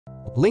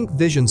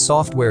Linkvision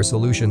Software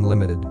Solution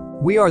Limited.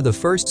 We are the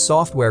first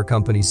software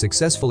company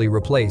successfully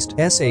replaced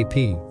SAP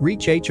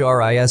REACH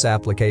HRIS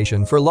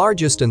application for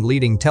largest and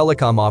leading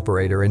telecom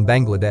operator in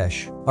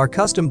Bangladesh. Our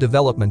custom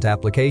development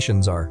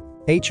applications are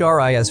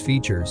HRIS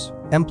features,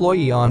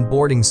 Employee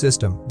Onboarding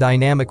System,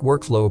 Dynamic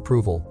Workflow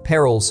Approval,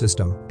 Payroll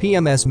System,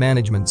 PMS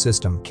Management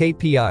System,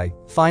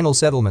 KPI, Final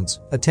Settlements,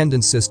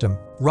 Attendance System,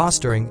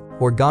 Roistering,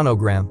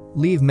 Organogram,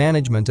 Leave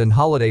Management and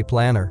Holiday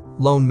Planner,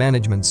 Loan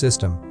Management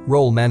System,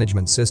 Role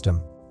Management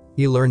System.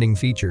 E-learning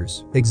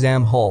features,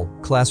 Exam Hall,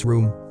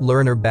 Classroom,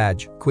 Learner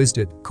Badge,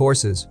 Quiztat,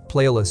 Courses,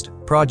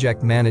 Playlist,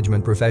 Project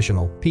Management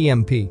Professional,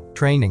 PMP,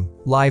 Training,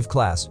 Live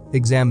Class,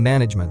 Exam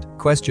Management,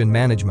 Question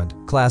Management,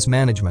 Class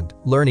Management,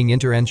 Learning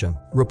Interention,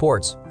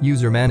 Reports,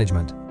 User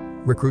Management.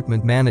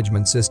 Recruitment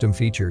Management System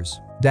features,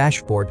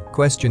 Dashboard,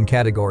 Question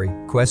Category,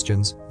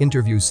 Questions,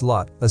 Interview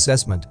Slot,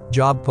 Assessment,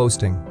 Job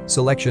Posting,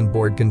 Selection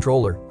Board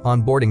Controller,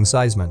 Onboarding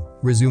Sizeman,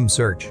 Resume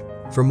Search.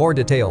 For more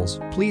details,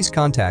 please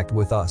contact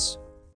with us.